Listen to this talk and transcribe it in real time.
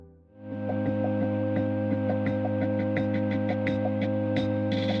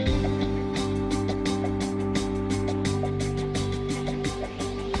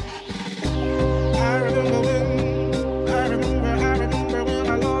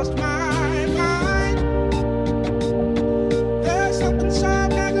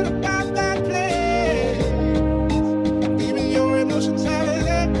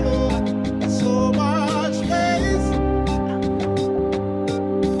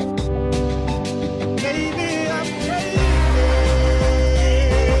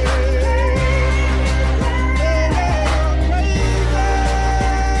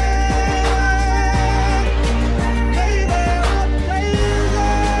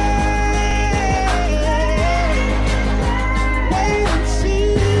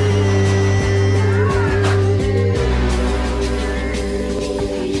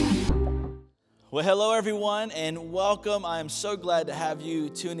welcome. I am so glad to have you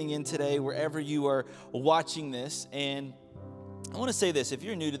tuning in today, wherever you are watching this. And I want to say this, if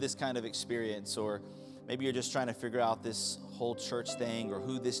you're new to this kind of experience, or maybe you're just trying to figure out this whole church thing or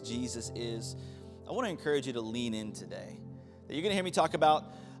who this Jesus is, I want to encourage you to lean in today. That you're going to hear me talk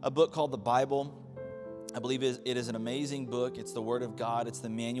about a book called the Bible. I believe it is an amazing book. It's the Word of God. It's the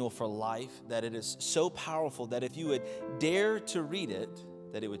manual for life, that it is so powerful that if you would dare to read it,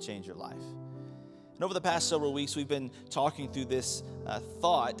 that it would change your life. And over the past several weeks, we've been talking through this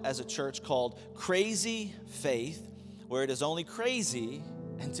thought as a church called crazy faith, where it is only crazy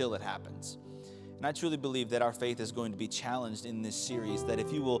until it happens. And I truly believe that our faith is going to be challenged in this series, that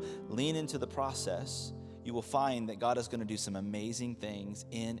if you will lean into the process, you will find that God is going to do some amazing things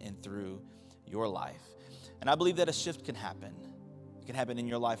in and through your life. And I believe that a shift can happen. It can happen in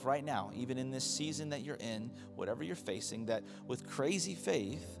your life right now, even in this season that you're in, whatever you're facing, that with crazy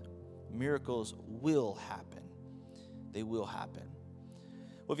faith, miracles will happen. They will happen.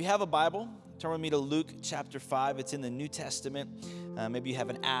 Well, if you have a Bible, turn with me to Luke chapter 5. It's in the New Testament. Maybe you have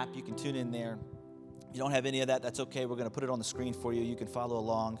an app. You can tune in there. If you don't have any of that, that's okay. We're going to put it on the screen for you. You can follow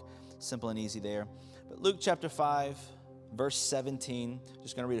along. Simple and easy there. But Luke chapter 5, verse 17.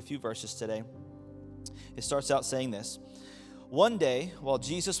 Just going to read a few verses today. It starts out saying this. One day, while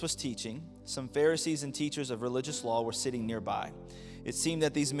Jesus was teaching, some Pharisees and teachers of religious law were sitting nearby. It seemed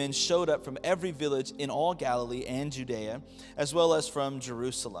that these men showed up from every village in all Galilee and Judea, as well as from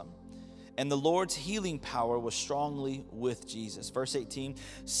Jerusalem. And the Lord's healing power was strongly with Jesus. Verse 18,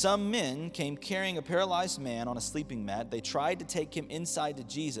 some men came carrying a paralyzed man on a sleeping mat. They tried to take him inside to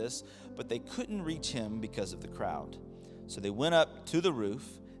Jesus, but they couldn't reach him because of the crowd. So they went up to the roof,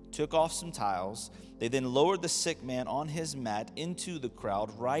 took off some tiles. They then lowered the sick man on his mat into the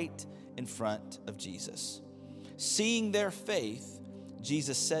crowd right in front of Jesus. Seeing their faith,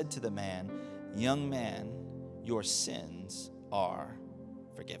 Jesus said to the man, young man, your sins are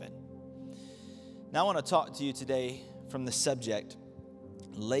forgiven. Now I want to talk to you today from the subject,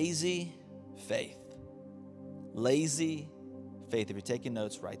 lazy faith. Lazy faith. If you're taking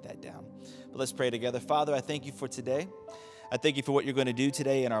notes, write that down. But let's pray together. Father, I thank you for today. I thank you for what you're going to do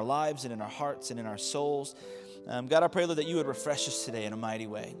today in our lives and in our hearts and in our souls. God, I pray, Lord, that you would refresh us today in a mighty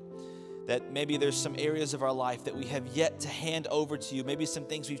way. That maybe there's some areas of our life that we have yet to hand over to you. Maybe some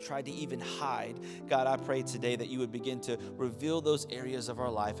things we've tried to even hide. God, I pray today that you would begin to reveal those areas of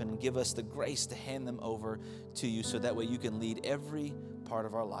our life and give us the grace to hand them over to you so that way you can lead every part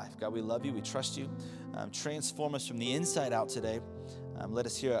of our life. God, we love you. We trust you. Transform us from the inside out today. Let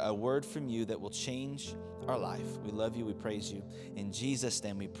us hear a word from you that will change our life. We love you. We praise you. In Jesus'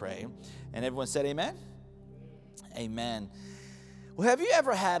 name we pray. And everyone said amen? Amen. Well, have you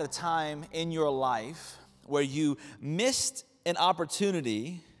ever had a time in your life where you missed an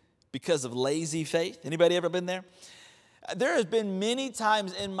opportunity because of lazy faith? Anybody ever been there? There has been many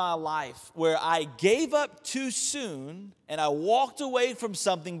times in my life where I gave up too soon and I walked away from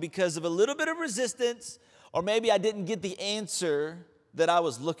something because of a little bit of resistance, or maybe I didn't get the answer that I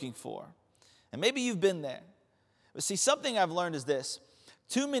was looking for. And maybe you've been there. But see, something I've learned is this.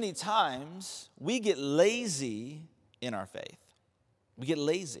 Too many times we get lazy in our faith. We get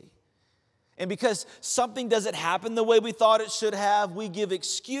lazy. And because something doesn't happen the way we thought it should have, we give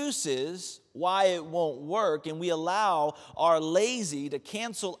excuses why it won't work, and we allow our lazy to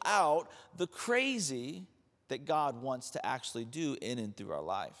cancel out the crazy that God wants to actually do in and through our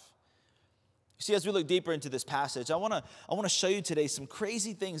life. You see, as we look deeper into this passage, I want to show you today some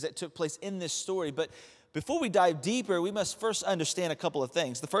crazy things that took place in this story. But before we dive deeper, we must first understand a couple of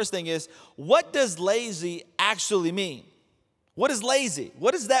things. The first thing is, what does lazy actually mean? What is lazy?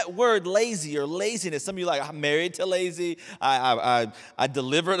 What is that word lazy or laziness? Some of you are like, I'm married to lazy. I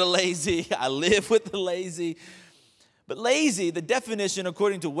deliver to lazy. I live with the lazy. But lazy, the definition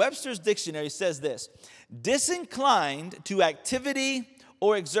according to Webster's dictionary says this: disinclined to activity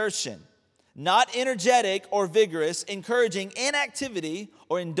or exertion, not energetic or vigorous, encouraging inactivity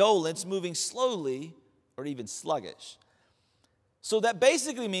or indolence, moving slowly or even sluggish. So that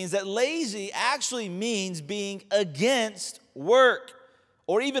basically means that lazy actually means being against work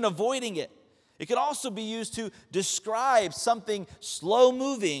or even avoiding it. It can also be used to describe something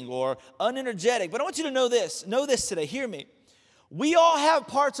slow-moving or unenergetic. But I want you to know this. Know this today. Hear me. We all have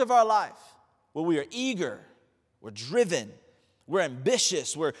parts of our life where we are eager, we're driven, we're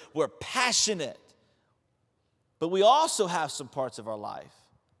ambitious, we're passionate. But we also have some parts of our life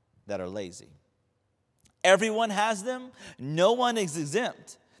that are lazy. Everyone has them. No one is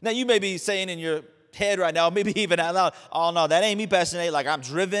exempt. Now, you may be saying in your head right now, maybe even out loud, oh no, that ain't me, Pastor Nate. Like, I'm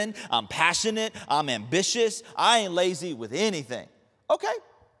driven, I'm passionate, I'm ambitious. I ain't lazy with anything. Okay,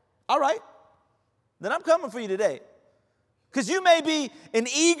 all right. Then I'm coming for you today. Because you may be an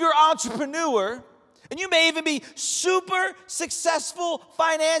eager entrepreneur, and you may even be super successful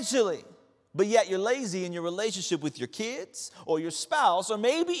financially, but yet you're lazy in your relationship with your kids or your spouse, or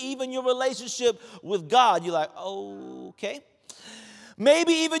maybe even your relationship with God. You're like, okay.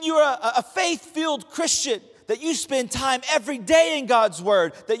 Maybe even you're a faith-filled Christian, that you spend time every day in God's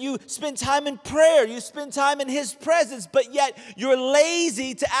Word, that you spend time in prayer, you spend time in His presence, but yet you're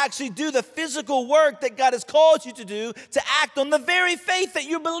lazy to actually do the physical work that God has called you to do, to act on the very faith that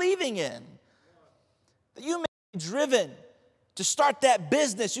you're believing in. That you may be driven to start that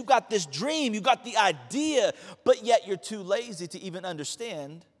business. You've got this dream, you've got the idea, but yet you're too lazy to even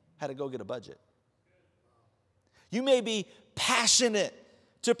understand how to go get a budget. You may be passionate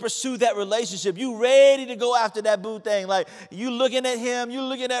to pursue that relationship. You ready to go after that boo thing. Like, you looking at him, you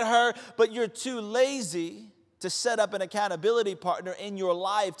looking at her, but you're too lazy to set up an accountability partner in your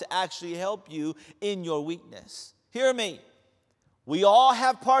life to actually help you in your weakness. Hear me. We all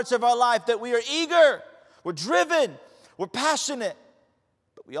have parts of our life that we are eager, we're driven, we're passionate,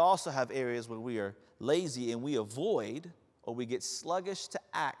 but we also have areas where we are lazy and we avoid, or we get sluggish to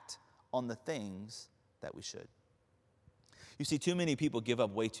act on the things that we should. You see, too many people give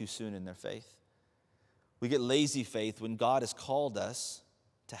up way too soon in their faith. We get lazy faith when God has called us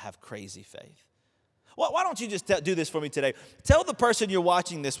to have crazy faith. Why don't you just do this for me today? Tell the person you're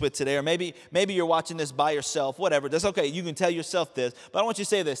watching this with today, or maybe you're watching this by yourself, whatever. That's okay. You can tell yourself this, but I want you to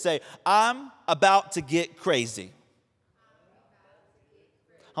say this. Say, I'm about to get crazy.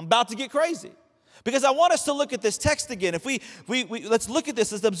 I'm about to get crazy. Because I want us to look at this text again. If we let's look at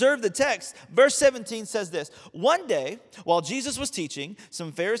this, let's observe the text. Verse 17 says this: one day, while Jesus was teaching,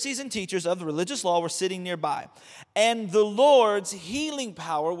 some Pharisees and teachers of the religious law were sitting nearby, and the Lord's healing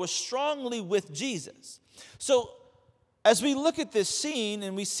power was strongly with Jesus. So, as we look at this scene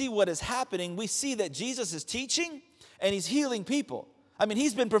and we see what is happening, we see that Jesus is teaching and he's healing people. I mean,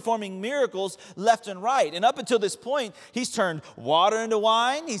 he's been performing miracles left and right. And up until this point, he's turned water into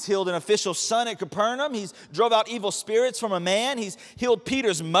wine. He's healed an official's son at Capernaum. He's drove out evil spirits from a man. He's healed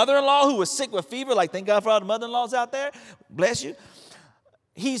Peter's mother-in-law who was sick with fever. Like, thank God for all the mother-in-laws out there. Bless you.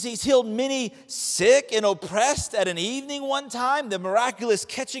 He's healed many sick and oppressed at an evening one time. The miraculous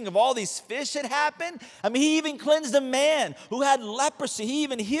catching of all these fish had happened. I mean, he even cleansed a man who had leprosy. He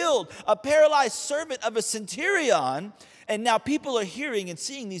even healed a paralyzed servant of a centurion. And now people are hearing and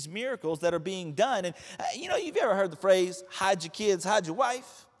seeing these miracles that are being done. And you've ever heard the phrase, hide your kids, hide your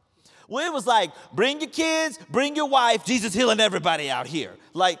wife? Well, it was like, bring your kids, bring your wife. Jesus healing everybody out here.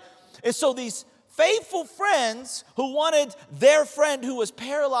 And so these faithful friends who wanted their friend who was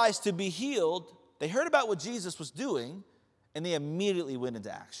paralyzed to be healed, they heard about what Jesus was doing, and they immediately went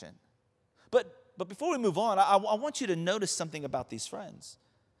into action. But before we move on, I want you to notice something about these friends.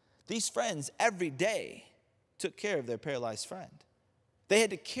 These friends every day took care of their paralyzed friend. They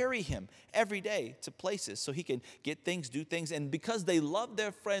had to carry him every day to places so he could get things, do things. And because they loved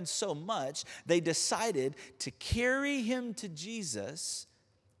their friend so much, they decided to carry him to Jesus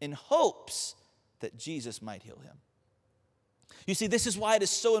in hopes that Jesus might heal him. You see, this is why it is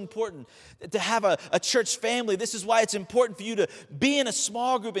so important to have a church family. This is why it's important for you to be in a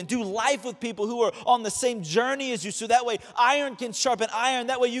small group and do life with people who are on the same journey as you. So that way iron can sharpen iron.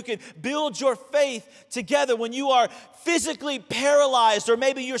 That way you can build your faith together. When you are physically paralyzed, or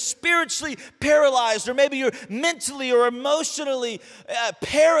maybe you're spiritually paralyzed, or maybe you're mentally or emotionally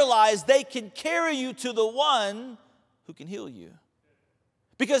paralyzed, they can carry you to the one who can heal you.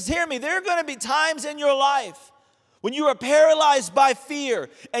 Because hear me, there are going to be times in your life when you are paralyzed by fear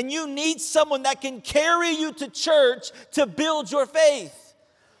and you need someone that can carry you to church to build your faith.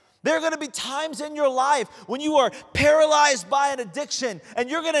 There are going to be times in your life when you are paralyzed by an addiction and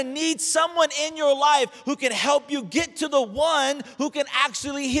you're going to need someone in your life who can help you get to the one who can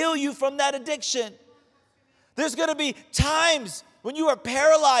actually heal you from that addiction. There's going to be times when you are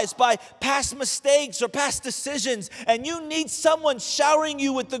paralyzed by past mistakes or past decisions and you need someone showering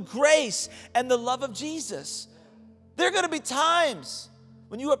you with the grace and the love of Jesus. There are going to be times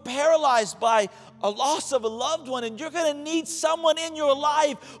when you are paralyzed by a loss of a loved one and you're going to need someone in your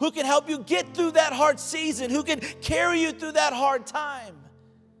life who can help you get through that hard season, who can carry you through that hard time.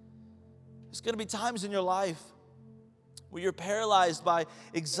 There's going to be times in your life where you're paralyzed by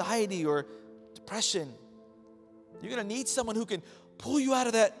anxiety or depression. You're going to need someone who can pull you out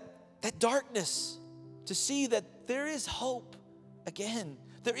of that darkness to see that there is hope again.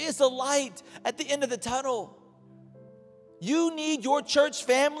 There is a light at the end of the tunnel. You need your church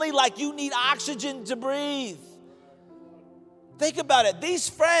family like you need oxygen to breathe. Think about it. These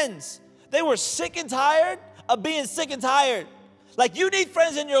friends, they were sick and tired of being sick and tired. Like, you need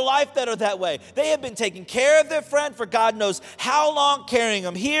friends in your life that are that way. They have been taking care of their friend for God knows how long, carrying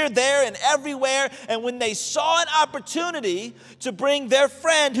them here, there, and everywhere. And when they saw an opportunity to bring their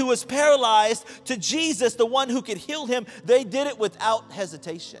friend who was paralyzed to Jesus, the one who could heal him, they did it without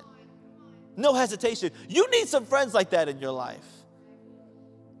hesitation. No hesitation. You need some friends like that in your life.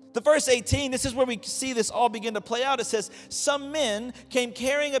 The verse 18, this is where we see this all begin to play out. It says, some men came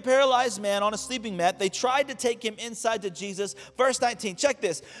carrying a paralyzed man on a sleeping mat. They tried to take him inside to Jesus. Verse 19, check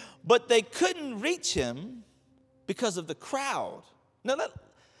this. But they couldn't reach him because of the crowd. Now,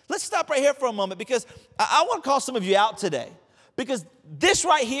 let's stop right here for a moment, because I want to call some of you out today. Because this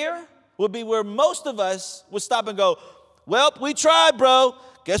right here would be where most of us would stop and go, well, we tried, bro.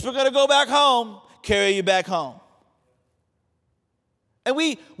 Guess we're going to go back home, carry you back home. And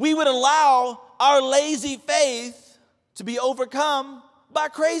we would allow our lazy faith to be overcome by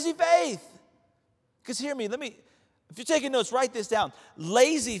crazy faith. Because hear me, if you're taking notes, write this down.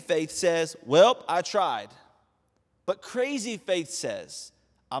 Lazy faith says, well, I tried. But crazy faith says,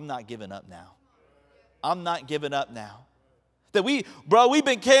 I'm not giving up now. I'm not giving up now. That we've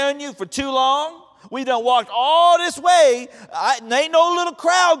been carrying you for too long. We done walked all this way. Ain't no little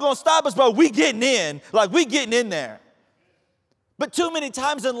crowd gonna stop us, bro. We getting in. Like, we getting in there. But too many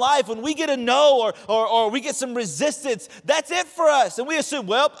times in life, when we get a no or we get some resistance, that's it for us. And we assume,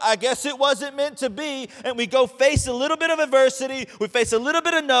 well, I guess it wasn't meant to be. And we go face a little bit of adversity. We face a little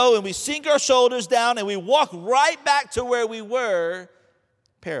bit of no, and we sink our shoulders down, and we walk right back to where we were,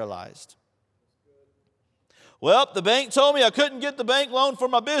 paralyzed. Well, the bank told me I couldn't get the bank loan for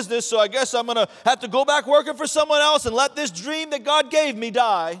my business, so I guess I'm going to have to go back working for someone else and let this dream that God gave me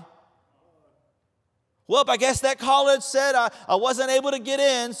die. Well, I guess that college said I wasn't able to get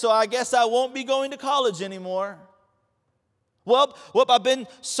in, so I guess I won't be going to college anymore. Well, I've been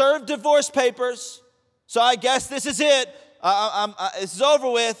served divorce papers, so I guess this is it. It's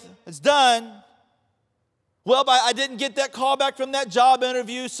over with. It's done. Well, I didn't get that call back from that job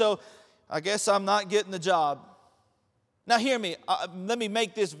interview, so I guess I'm not getting the job. Now, hear me. Let me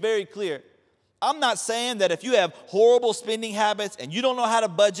make this very clear. I'm not saying that if you have horrible spending habits and you don't know how to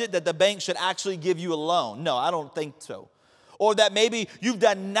budget, that the bank should actually give you a loan. No, I don't think so. Or that maybe you've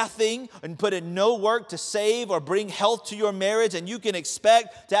done nothing and put in no work to save or bring health to your marriage, and you can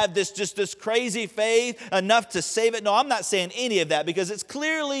expect to have this crazy faith enough to save it. No, I'm not saying any of that, because it's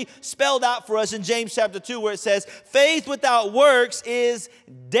clearly spelled out for us in James chapter 2, where it says, faith without works is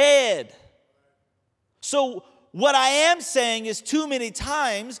dead. So what I am saying is, too many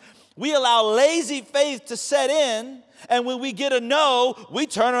times we allow lazy faith to set in, and when we get a no, we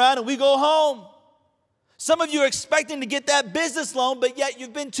turn around and we go home. Some of you are expecting to get that business loan, but yet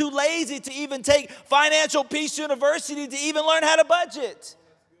you've been too lazy to even take Financial Peace University to even learn how to budget.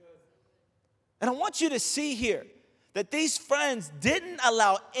 And I want you to see here that these friends didn't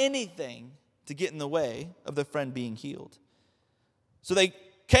allow anything to get in the way of their friend being healed. So they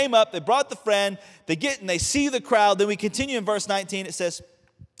came up, they brought the friend, they get and they see the crowd. Then we continue in verse 19. It says,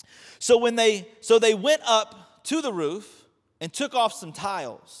 So they went up to the roof and took off some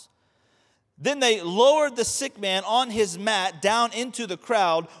tiles. Then they lowered the sick man on his mat down into the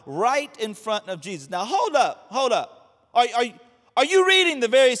crowd right in front of Jesus. Now, hold up. Are you reading the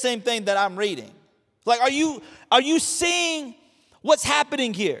very same thing that I'm reading? Like, are you seeing what's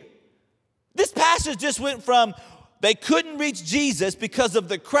happening here? This passage just went from they couldn't reach Jesus because of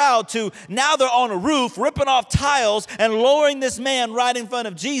the crowd to now they're on a roof ripping off tiles and lowering this man right in front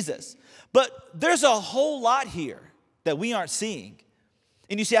of Jesus. But there's a whole lot here that we aren't seeing.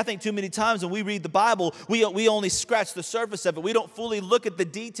 And you see, I think too many times when we read the Bible, we only scratch the surface of it. We don't fully look at the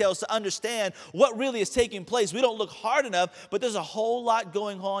details to understand what really is taking place. We don't look hard enough, but there's a whole lot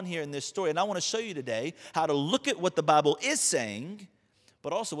going on here in this story. And I want to show you today how to look at what the Bible is saying,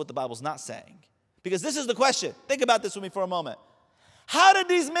 but also what the Bible's not saying. Because this is the question. Think about this with me for a moment. How did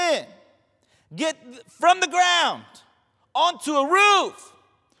these men get from the ground onto a roof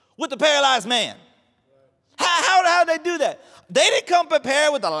with the paralyzed man? How did they do that? They didn't come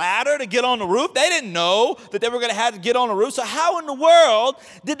prepared with a ladder to get on the roof. They didn't know that they were going to have to get on the roof. So how in the world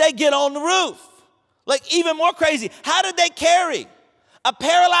did they get on the roof? Like, even more crazy, how did they carry a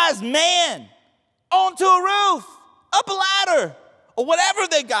paralyzed man onto a roof, up a ladder, or whatever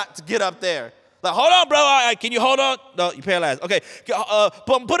they got to get up there? Like, hold on, bro. All right, can you hold on? No, you're paralyzed. Okay,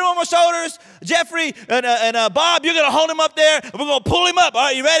 put him on my shoulders. Jeffrey and Bob, you're going to hold him up there, and we're going to pull him up. All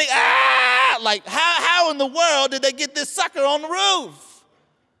right, you ready? Ah! Like, how in the world did they get this sucker on the roof?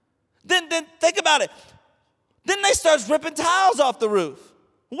 Then think about it. Then they start ripping tiles off the roof.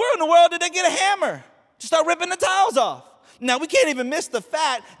 Where in the world did they get a hammer to start ripping the tiles off? Now, we can't even miss the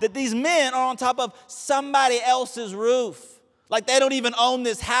fact that these men are on top of somebody else's roof. Like they don't even own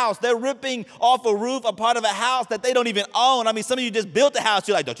this house. They're ripping off a roof, a part of a house that they don't even own. I mean, some of you just built a house.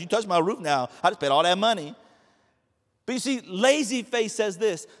 You're like, don't you touch my roof now. I just paid all that money. But you see, lazy faith says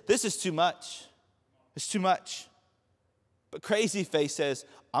this is too much. It's too much. But crazy faith says,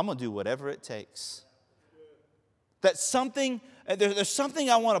 I'm going to do whatever it takes. There's something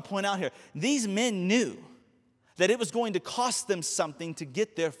I want to point out here. These men knew that it was going to cost them something to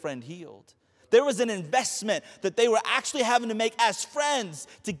get their friend healed. There was an investment that they were actually having to make as friends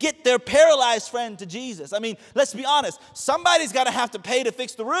to get their paralyzed friend to Jesus. I mean, let's be honest. Somebody's got to have to pay to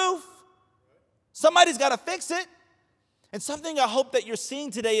fix the roof. Somebody's got to fix it. And something I hope that you're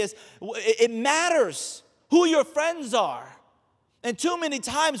seeing today is it matters who your friends are. And too many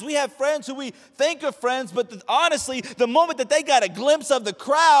times we have friends who we think are friends, but honestly, the moment that they got a glimpse of the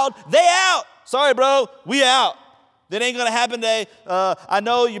crowd, they out. Sorry, bro, we out. That ain't going to happen today. I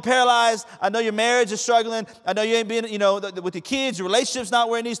know you're paralyzed. I know your marriage is struggling. I know you ain't being, with your kids, your relationship's not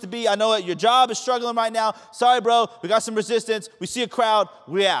where it needs to be. I know your job is struggling right now. Sorry, bro. We got some resistance. We see a crowd.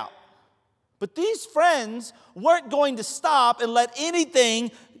 We're out. But these friends weren't going to stop and let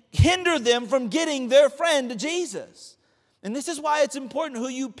anything hinder them from getting their friend to Jesus. And this is why it's important who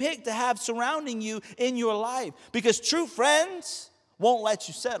you pick to have surrounding you in your life. Because true friends won't let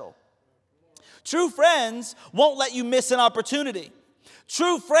you settle. True friends won't let you miss an opportunity.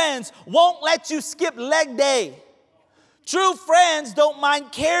 True friends won't let you skip leg day. True friends don't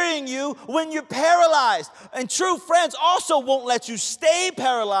mind carrying you when you're paralyzed. And true friends also won't let you stay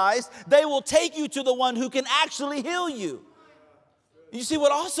paralyzed. They will take you to the one who can actually heal you. You see,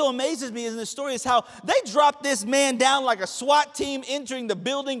 what also amazes me in this story is how they dropped this man down like a SWAT team entering the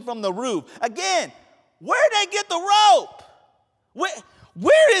building from the roof. Again, where'd they get the rope?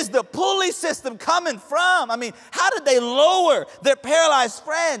 Where is the pulley system coming from? I mean, how did they lower their paralyzed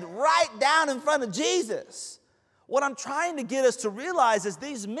friend right down in front of Jesus? What I'm trying to get us to realize is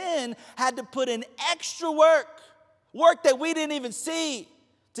these men had to put in extra work that we didn't even see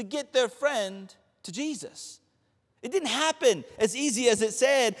to get their friend to Jesus. It didn't happen as easy as it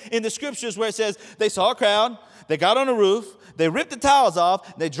said in the scriptures where it says they saw a crowd, they got on a roof, they ripped the towels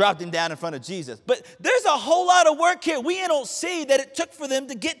off, they dropped him down in front of Jesus. But there's a whole lot of work here. We don't see that it took for them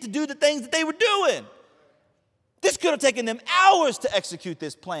to get to do the things that they were doing. This could have taken them hours to execute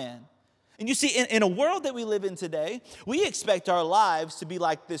this plan. And you see, in a world that we live in today, we expect our lives to be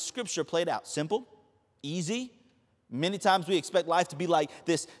like this scripture played out. Simple, easy. Many times we expect life to be like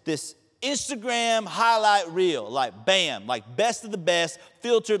this Instagram highlight reel, like bam, like best of the best,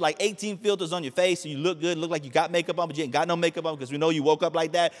 filtered, like 18 filters on your face, so you look good, look like you got makeup on, but you ain't got no makeup on because we know you woke up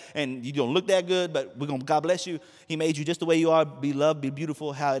like that and you don't look that good, but God bless you. He made you just the way you are, be loved, be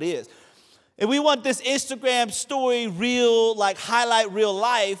beautiful, how it is. And we want this Instagram story reel, like highlight real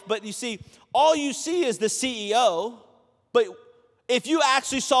life, but you see, all you see is the CEO, but if you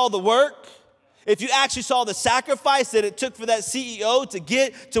actually saw the work, if you actually saw the sacrifice that it took for that CEO to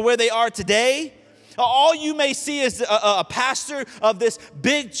get to where they are today, all you may see is a pastor of this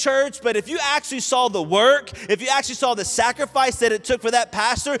big church, but if you actually saw the work, if you actually saw the sacrifice that it took for that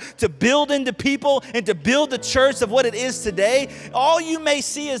pastor to build into people and to build the church of what it is today, all you may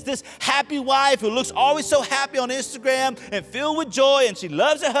see is this happy wife who looks always so happy on Instagram and filled with joy, and she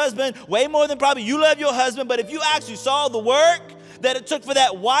loves her husband way more than probably you love your husband. But if you actually saw the work that it took for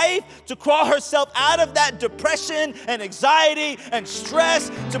that wife to crawl herself out of that depression and anxiety and stress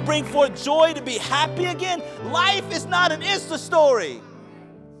to bring forth joy, to be happy again. Life is not an Insta story.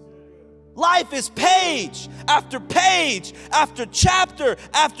 Life is page after page after chapter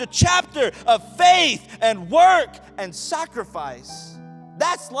of faith and work and sacrifice.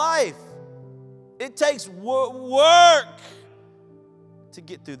 That's life. It takes work to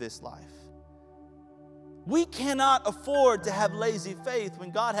get through this life. We cannot afford to have lazy faith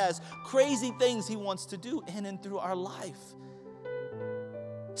when God has crazy things He wants to do in and through our life.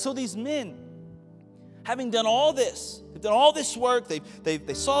 So these men, having done all this, they've done all this work,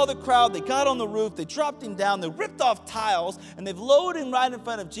 they saw the crowd, they got on the roof, they dropped him down, they ripped off tiles, and they've lowered him right in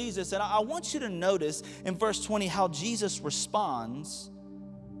front of Jesus. And I want you to notice in verse 20 how Jesus responds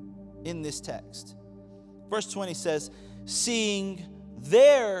in this text. Verse 20 says, seeing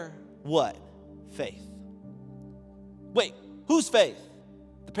their what? Faith. Wait, whose faith?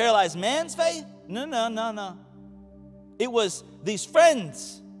 The paralyzed man's faith? No. It was these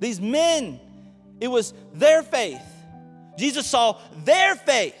friends, these men. It was their faith. Jesus saw their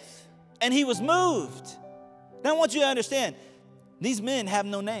faith and He was moved. Now I want you to understand, these men have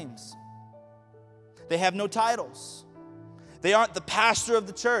no names. They have no titles. They aren't the pastor of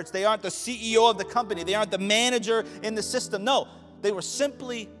the church. They aren't the CEO of the company. They aren't the manager in the system. No, they were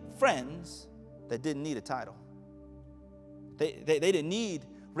simply friends that didn't need a title. They didn't need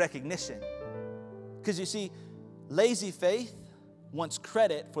recognition. Because you see, lazy faith wants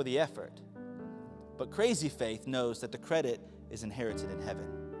credit for the effort. But crazy faith knows that the credit is inherited in heaven.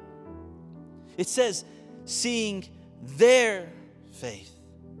 It says, seeing their faith.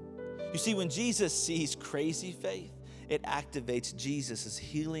 You see, when Jesus sees crazy faith, it activates Jesus'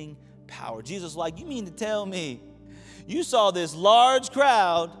 healing power. Jesus is like, you mean to tell me you saw this large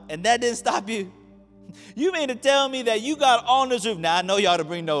crowd and that didn't stop you? You mean to tell me that you got on this roof? Now, I know y'all to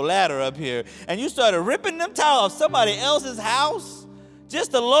bring no ladder up here. And you started ripping them tiles off somebody else's house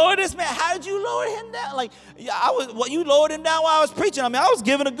just to lower this man. How did you lower him down? Like, you lowered him down while I was preaching. I mean, I was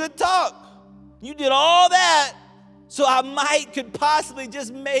giving a good talk. You did all that so I could possibly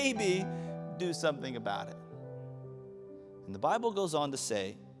just maybe do something about it. And the Bible goes on to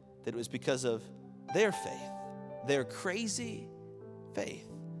say that it was because of their faith, their crazy faith,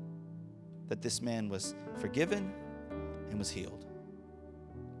 that this man was forgiven and was healed.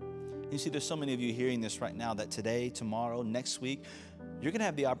 You see, there's so many of you hearing this right now that today, tomorrow, next week, you're going to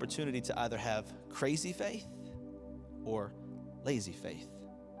have the opportunity to either have crazy faith or lazy faith.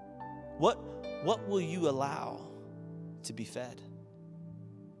 What will you allow to be fed?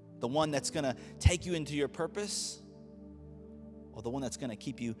 The one that's going to take you into your purpose, or the one that's going to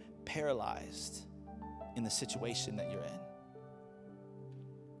keep you paralyzed in the situation that you're in?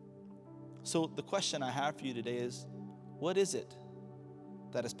 So the question I have for you today is, what is it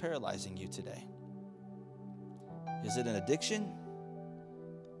that is paralyzing you today? Is it an addiction?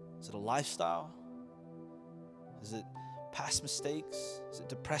 Is it a lifestyle? Is it past mistakes? Is it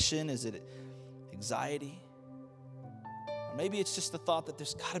depression? Is it anxiety? Or maybe it's just the thought that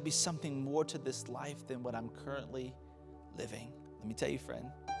there's got to be something more to this life than what I'm currently living. Let me tell you, friend,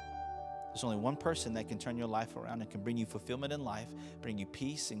 there's only one person that can turn your life around and can bring you fulfillment in life, bring you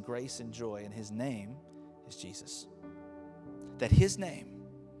peace and grace and joy, and his name is Jesus. That his name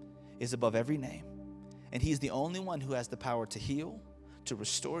is above every name, and he's the only one who has the power to heal, to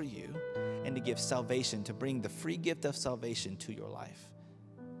restore you, and to give salvation, to bring the free gift of salvation to your life.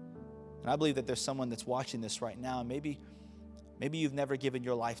 And I believe that there's someone that's watching this right now, and maybe you've never given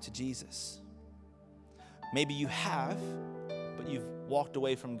your life to Jesus. Maybe you have, but you've walked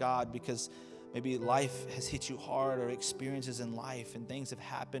away from God because maybe life has hit you hard, or experiences in life and things have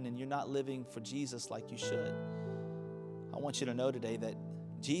happened and you're not living for Jesus like you should. I want you to know today that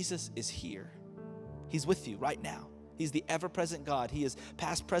Jesus is here. He's with you right now. He's the ever-present God. He is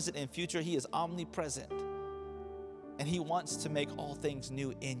past, present, and future. He is omnipresent. And he wants to make all things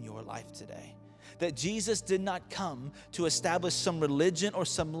new in your life today. That Jesus did not come to establish some religion or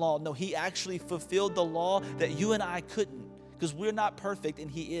some law. No, he actually fulfilled the law that you and I couldn't, because we're not perfect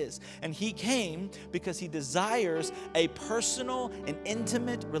and he is. And he came because he desires a personal and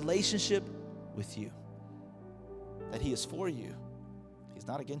intimate relationship with you. That he is for you. He's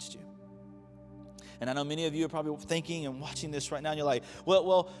not against you. And I know many of you are probably thinking and watching this right now, and you're like,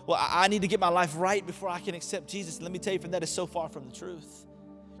 well, I need to get my life right before I can accept Jesus. And let me tell you, friend, that is so far from the truth.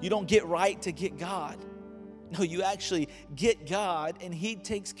 You don't get right to get God. No, you actually get God, and he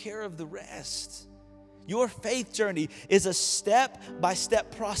takes care of the rest. Your faith journey is a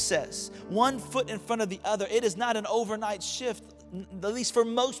step-by-step process, one foot in front of the other. It is not an overnight shift. At least for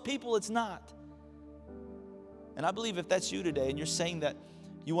most people, it's not. And I believe if that's you today and you're saying that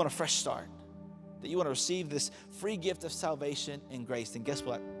you want a fresh start, that you want to receive this free gift of salvation and grace, then guess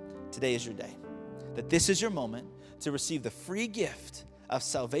what? Today is your day. That this is your moment to receive the free gift of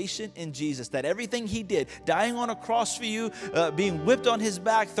salvation in Jesus. That everything he did, dying on a cross for you, being whipped on his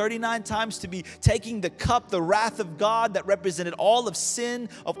back 39 times, to be taking the cup, the wrath of God that represented all of sin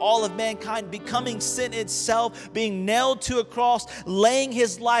of all of mankind, becoming sin itself, being nailed to a cross, laying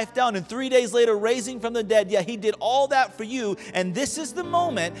his life down, and 3 days later raising from the dead. Yeah, he did all that for you. And this is the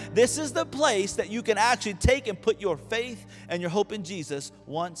moment, this is the place that you can actually take and put your faith and your hope in Jesus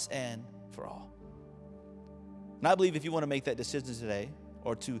once and for all. And I believe if you want to make that decision today,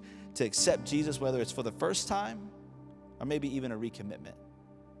 or to accept Jesus, whether it's for the first time or maybe even a recommitment,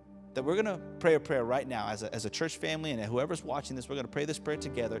 that we're going to pray a prayer right now as a church family, and whoever's watching this, we're going to pray this prayer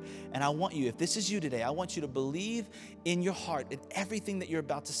together. And I want you, if this is you today, I want you to believe in your heart in everything that you're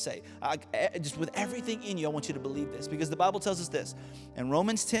about to say. Just with everything in you, I want you to believe this, because the Bible tells us this. In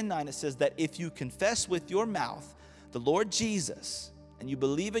Romans 10:9, it says that if you confess with your mouth the Lord Jesus and you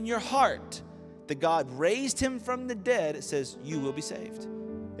believe in your heart that God raised him from the dead, it says you will be saved.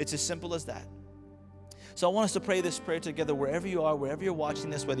 It's as simple as that. So I want us to pray this prayer together wherever you are, wherever you're watching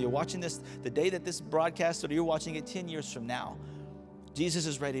this, whether you're watching this the day that this broadcast, or you're watching it 10 years from now. Jesus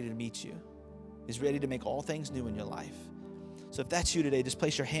is ready to meet you. He's ready to make all things new in your life. So if that's you today, just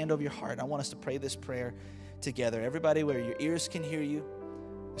place your hand over your heart. I want us to pray this prayer together. Everybody, where your ears can hear you.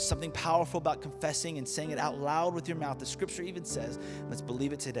 There's something powerful about confessing and saying it out loud with your mouth. The scripture even says, let's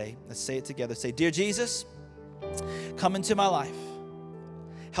believe it today. Let's say it together. Say, "Dear Jesus, come into my life.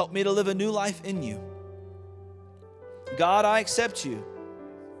 Help me to live a new life in you. God, I accept you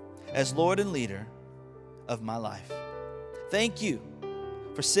as Lord and leader of my life. Thank you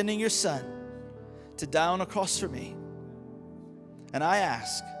for sending your son to die on a cross for me. And I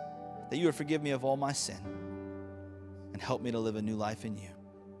ask that you would forgive me of all my sin and help me to live a new life in you.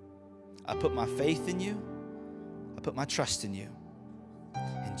 I put my faith in you. I put my trust in you.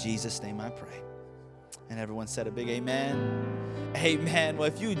 In Jesus' name I pray." And everyone said a big amen. Amen. Well,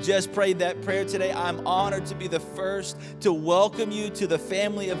 if you just prayed that prayer today, I'm honored to be the first to welcome you to the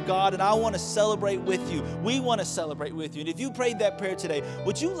family of God. And I want to celebrate with you. We want to celebrate with you. And if you prayed that prayer today,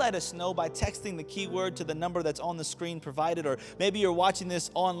 would you let us know by texting the keyword to the number that's on the screen provided? Or maybe you're watching this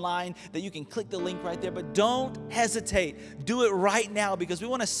online, that you can click the link right there. But don't hesitate. Do it right now, because we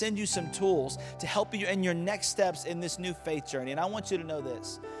want to send you some tools to help you in your next steps in this new faith journey. And I want you to know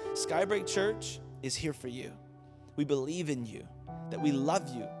this. Skybreak Church is here for you. We believe in you, that we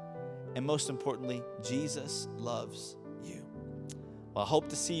love you, and most importantly, Jesus loves you. Well, I hope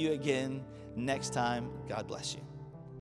to see you again next time. God bless you.